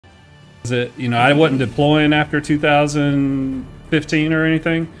It, you know, I wasn't deploying after 2015 or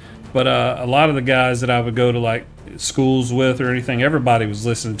anything, but a lot of the guys that I would go to like schools with or anything, everybody was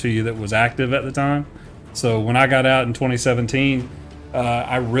listening to you that was active at the time. So when I got out in 2017,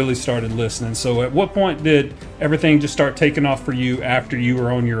 I really started listening. So at what point did everything just start taking off for you after you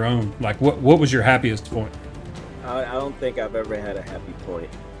were on your own? Like what was your happiest point? I don't think I've ever had a happy point.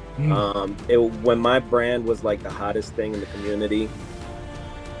 When my brand was like the hottest thing in the community,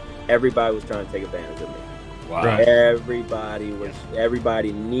 everybody was trying to take advantage of me. Wow. Right.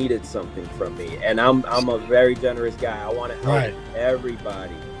 Everybody needed something from me, and I'm a very generous guy. I want to help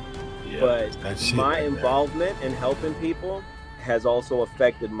everybody. Yeah, But that's it my right there. involvement in helping people has also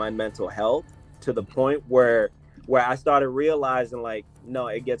affected my mental health to the point where I started realizing, like, no,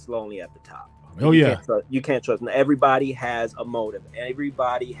 it gets lonely at the top. Oh yeah. You can't trust. Everybody has a motive.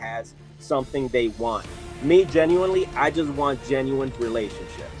 Everybody has something they want. Me, genuinely, I just want genuine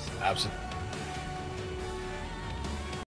relationships. Absolutely.